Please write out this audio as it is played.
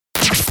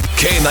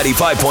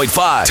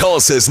K95.5,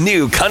 Tulsa's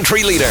new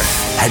country leader.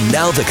 And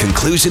now the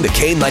conclusion to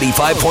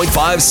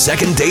K95.5's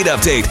second date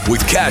update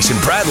with Cash and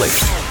Bradley.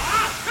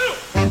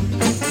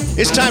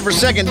 It's time for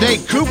second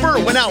date.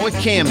 Cooper went out with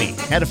Cammie.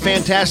 Had a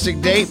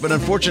fantastic date, but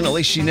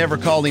unfortunately she never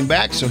called him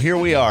back, so here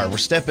we are. We're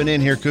stepping in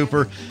here,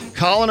 Cooper.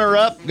 Calling her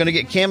up. Going to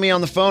get Cammie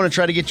on the phone and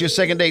try to get you a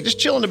second date. Just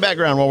chill in the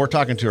background while we're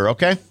talking to her,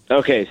 okay?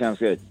 Okay, sounds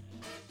good.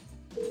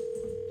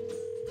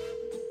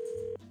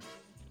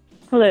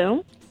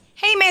 Hello,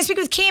 Hey, may I speak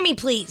with Cammie,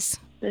 please?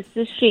 this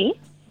is she.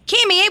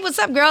 Cammie, hey, what's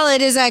up, girl?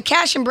 It is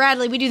Cash and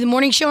Bradley. We do the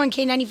morning show on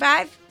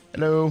K95.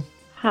 Hello.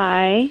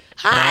 Hi.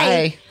 Hi.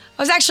 I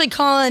was actually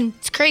calling.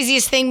 It's the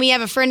craziest thing. We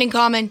have a friend in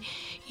common.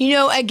 You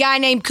know a guy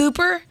named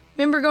Cooper?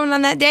 Remember going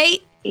on that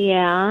date?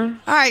 Yeah.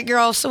 All right,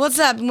 girl. So what's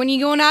up? When are you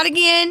going out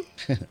again?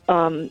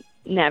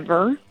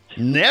 Never.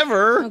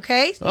 Never?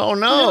 Okay. Oh,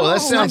 no.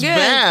 That sounds not good.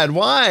 bad.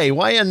 Why?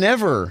 Why a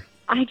never?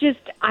 I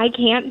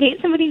can't date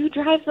somebody who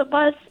drives a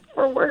bus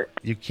for work.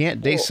 You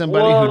can't date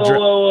somebody Whoa, who...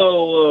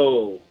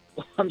 whoa.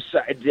 I'm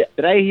sorry.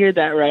 Did I hear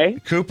that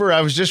right? Cooper, I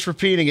was just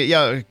repeating it.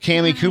 Yeah,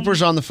 Cammie,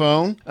 Cooper's on the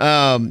phone.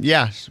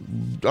 Yeah.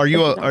 Are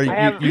you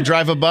you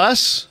drive a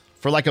bus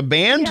for like a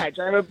band? Yeah, I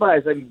drive a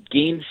bus. I'm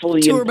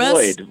gainfully Tour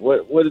bus?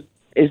 employed. What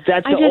is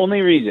that the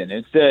only reason?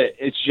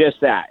 It's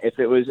just that. If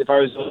I was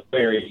a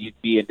lawyer,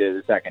 you'd be into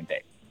the second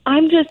date.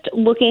 I'm just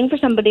looking for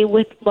somebody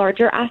with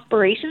larger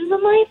aspirations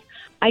in life.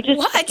 I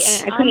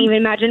couldn't even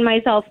imagine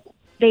myself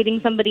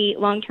dating somebody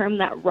long term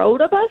that rode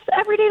a bus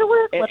every day to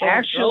work. It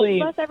actually,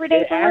 drove a bus every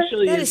day to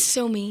work. That is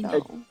so mean.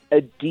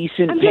 a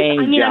decent paying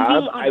I'm being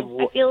job.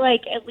 honest. I feel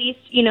like at least,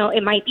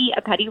 it might be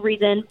a petty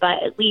reason,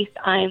 but at least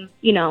I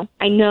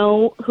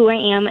know who I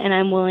am and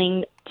I'm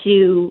willing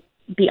to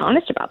be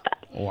honest about that.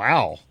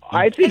 Wow.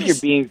 I think you're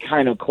being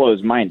kind of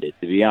closed-minded,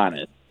 to be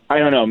honest. I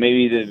don't know.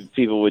 Maybe the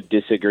people would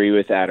disagree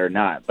with that or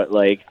not. But,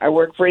 I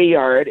work for a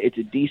yard. It's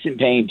a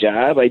decent-paying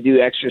job. I do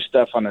extra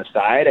stuff on the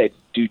side. I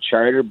do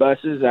charter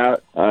buses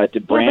out to Brandon.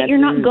 Yeah, but you're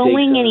not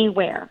going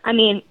anywhere. I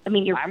mean,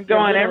 you're. I'm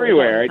going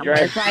everywhere. I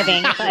drive.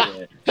 Driving,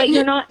 but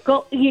you're not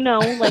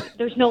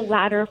there's no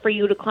ladder for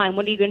you to climb.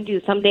 What are you going to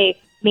do someday?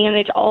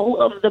 Manage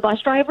all of the bus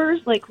drivers?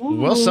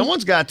 Well,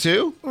 someone's got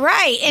to.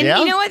 Right. And Yeah.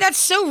 you know what? That's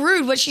so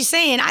rude what she's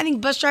saying. I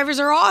think bus drivers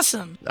are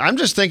awesome. I'm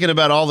just thinking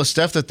about all the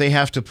stuff that they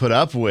have to put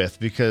up with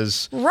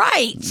because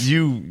Right.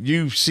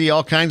 you see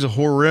all kinds of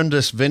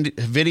horrendous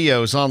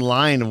videos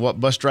online of what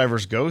bus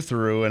drivers go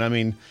through. And I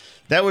mean,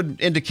 that would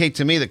indicate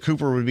to me that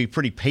Cooper would be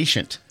pretty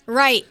patient.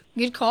 Right.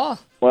 Good call.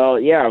 Well,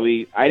 yeah,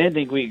 I didn't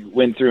think we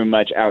went through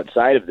much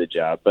outside of the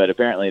job, but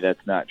apparently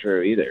that's not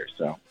true either.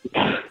 So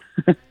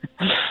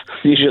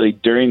usually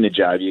during the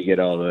job you get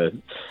all the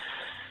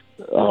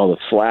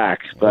flack.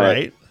 But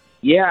Right.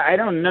 yeah, I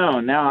don't know.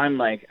 Now I'm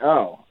like,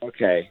 oh,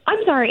 okay.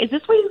 I'm sorry. Is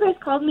this why you guys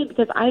called me?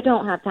 Because I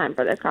don't have time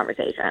for this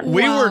conversation.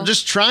 We Wow. were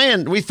just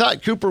trying. We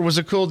thought Cooper was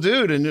a cool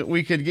dude and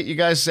we could get you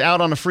guys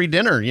out on a free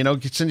dinner,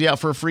 send you out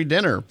for a free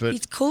dinner. But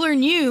He's cooler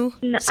than you.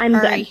 No, I'm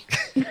done.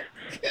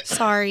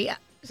 Sorry.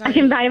 I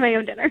can buy my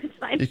own dinner. It's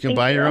fine. you can Thank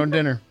buy your you. own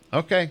dinner.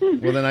 Okay.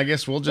 Well, then I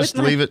guess we'll just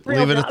With my leave it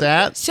real at job.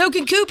 that. So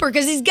can Cooper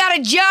because he's got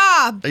a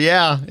job.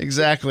 Yeah,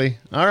 exactly.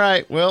 All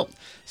right. Well,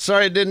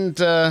 sorry it didn't.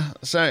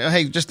 Sorry.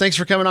 Hey, just thanks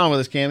for coming on with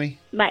us, Cammie.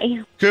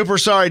 Bye. Cooper,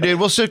 sorry, dude.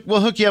 We'll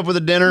hook you up with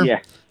a dinner. Yeah.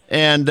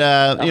 And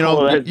that's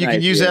you can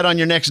nice, use yeah. that on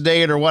your next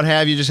date or what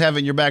have you. Just have it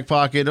in your back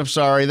pocket. I'm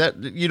sorry that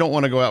you don't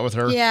want to go out with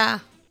her. Yeah.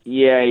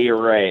 Yeah, you're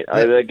right.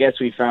 I guess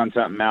we found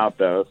something out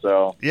though.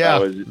 So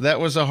Yeah, that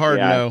was a hard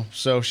yeah. no.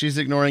 So she's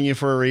ignoring you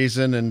for a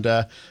reason. And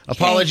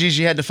apologies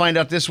you had to find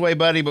out this way,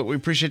 buddy. But we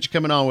appreciate you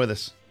coming on with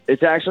us.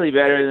 It's actually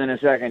better than a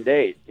second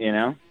date.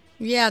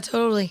 Yeah,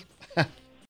 totally.